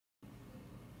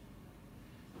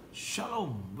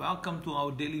Shalom, welcome to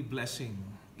our daily blessing.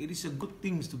 It is a good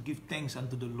thing to give thanks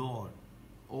unto the Lord,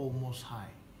 O Most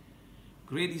High.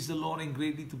 Great is the Lord and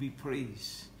greatly to be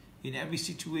praised. In every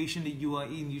situation that you are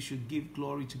in, you should give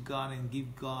glory to God and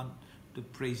give God the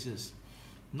praises.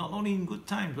 Not only in good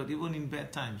times, but even in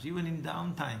bad times, even in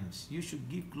down times, you should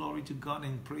give glory to God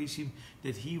and praise Him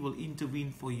that He will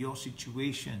intervene for your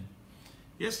situation.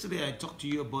 Yesterday I talked to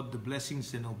you about the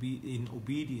blessings in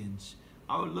obedience.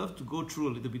 I would love to go through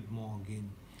a little bit more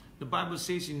again. The Bible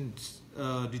says in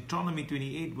Deuteronomy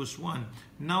 28 verse 1,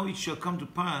 "Now it shall come to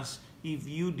pass, if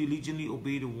you diligently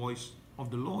obey the voice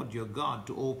of the Lord your God,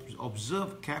 to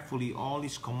observe carefully all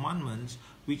His commandments,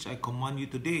 which I command you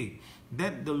today,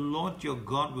 that the Lord your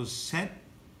God will set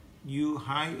you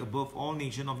high above all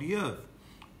nations of the earth."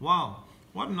 Wow,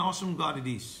 what an awesome God it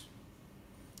is.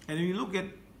 And if you look at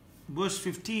verse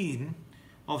 15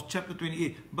 of chapter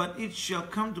 28, "But it shall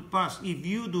come to pass, if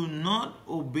you do not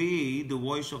obey the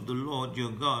voice of the Lord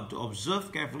your God, to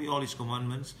observe carefully all His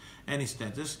commandments and His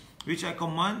statutes, which I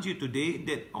command you today,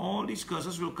 that all these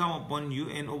curses will come upon you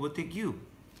and overtake you."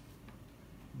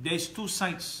 There's two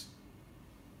sides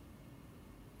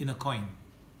in a coin.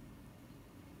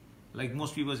 Like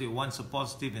most people say, one's a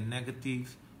positive and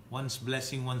negative, one's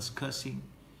blessing, one's cursing,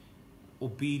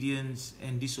 obedience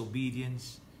and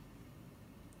disobedience.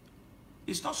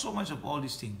 It's not so much of all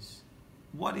these things.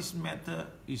 What is matter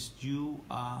is you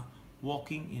are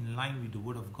walking in line with the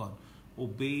Word of God,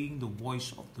 obeying the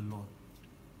voice of the Lord.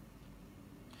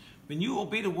 When you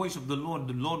obey the voice of the Lord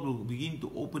will begin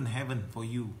to open heaven for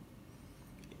you.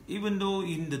 Even though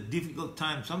in the difficult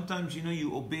times, sometimes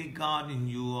you obey God and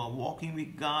you are walking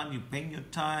with God, you're paying your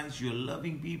tithes, you're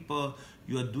loving people,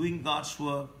 you are doing God's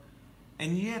work,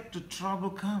 and yet the trouble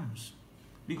comes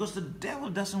because the devil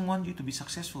doesn't want you to be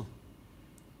successful.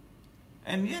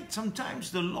 And yet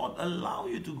sometimes the Lord allows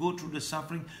you to go through the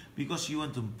suffering because He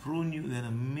wants to prune you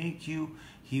and make you.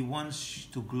 He wants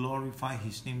to glorify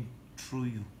His name through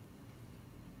you.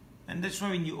 And that's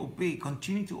why when you obey,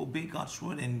 continue to obey God's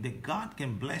word, and that God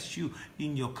can bless you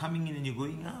in your coming in and your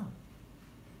going out.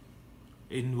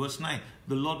 In verse 9,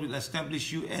 "The Lord will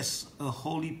establish you as a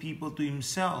holy people to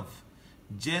Himself,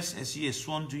 just as He has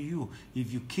sworn to you,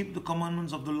 if you keep the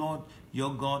commandments of the Lord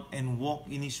your God and walk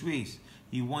in His ways."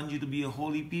 He wants you to be a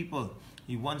holy people.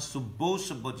 He wants to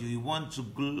boast about you. He wants to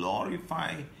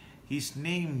glorify His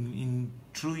name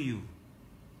through you.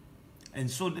 And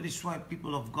so that is why,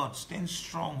 people of God, stand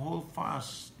strong, hold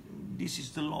fast. This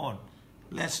is the Lord.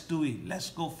 Let's do it.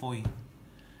 Let's go for it.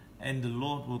 And the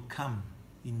Lord will come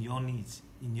in your needs,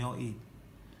 in your aid.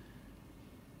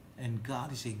 And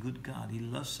God is a good God. He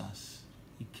loves us.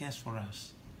 He cares for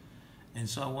us. And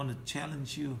so I want to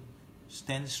challenge you.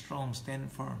 Stand strong, stand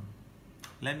firm.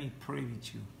 Let me pray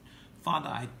with you. Father,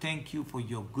 I thank you for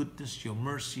your goodness, your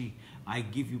mercy. I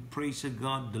give you praise,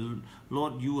 God. The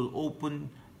Lord, you will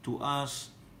open to us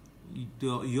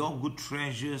your good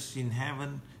treasures in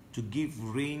heaven, to give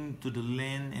rain to the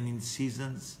land and in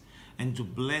seasons, and to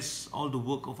bless all the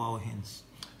work of our hands.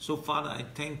 So, Father, I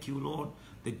thank you, Lord,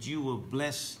 that you will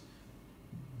bless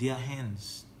their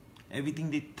hands.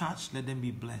 Everything they touch, let them be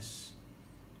blessed.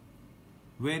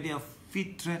 Where their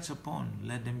feet treads upon,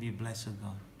 let them be blessed, O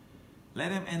God. Let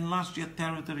them enlarge their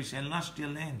territories, enlarge their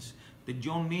lands, that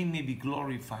your name may be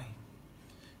glorified.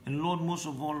 And Lord, most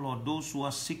of all, Lord, those who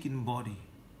are sick in body,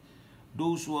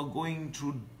 those who are going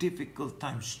through difficult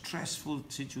times, stressful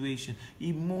situation,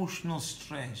 emotional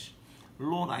stress,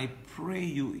 Lord, I pray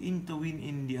you intervene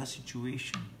in their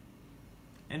situation.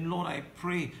 And Lord, I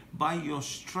pray by your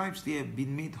stripes they have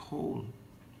been made whole,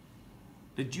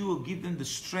 that you will give them the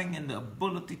strength and the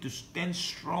ability to stand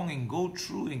strong and go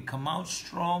through and come out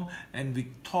strong and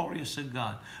victorious, O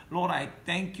God. Lord, I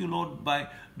thank you, Lord, by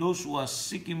those who are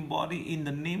sick in body. In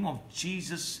the name of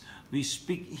Jesus, we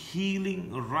speak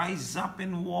healing. Rise up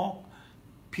and walk.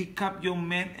 Pick up your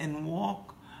mat and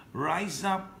walk. Rise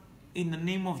up in the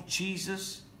name of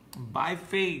Jesus. By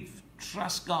faith,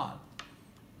 trust God.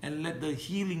 And let the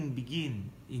healing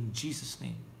begin in Jesus'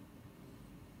 name.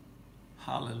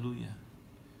 Hallelujah.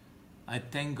 I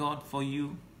thank God for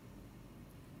you.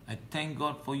 I thank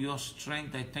God for your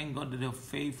strength. I thank God that your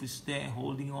faith is there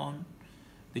holding on,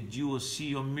 that you will see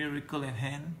your miracle at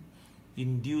hand.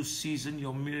 In due season,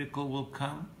 your miracle will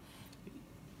come.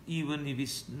 Even if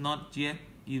it's not yet,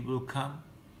 it will come.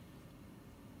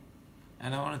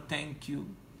 And I want to thank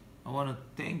you. I want to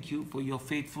thank you for your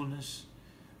faithfulness,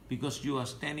 because you are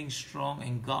standing strong,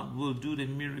 and God will do the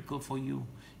miracle for you.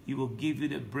 He will give you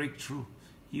the breakthrough.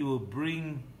 He will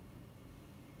bring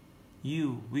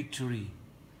you victory,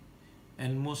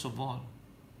 and most of all,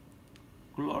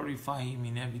 glorify Him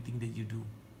in everything that you do.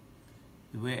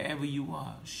 Wherever you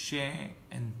are, share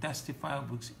and testify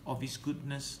of His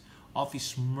goodness, of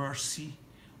His mercy,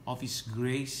 of His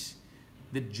grace,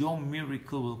 that your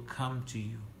miracle will come to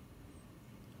you.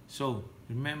 So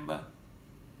remember,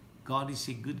 God is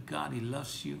a good God. He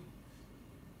loves you.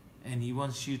 And He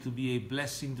wants you to be a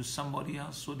blessing to somebody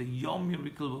else so that your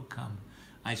miracle will come.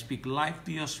 I speak life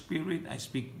to your spirit. I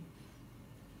speak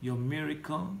your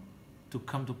miracle to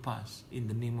come to pass in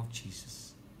the name of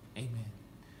Jesus. Amen.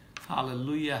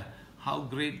 Hallelujah. How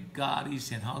great God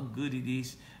is and how good it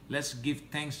is. Let's give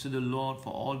thanks to the Lord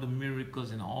for all the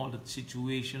miracles and all the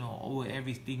situation or over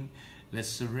everything. Let's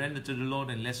surrender to the Lord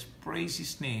and let's praise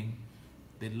His name.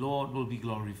 The Lord will be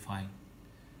glorified.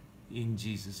 In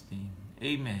Jesus' name.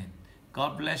 Amen.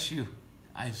 God bless you.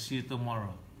 I'll see you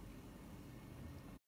tomorrow.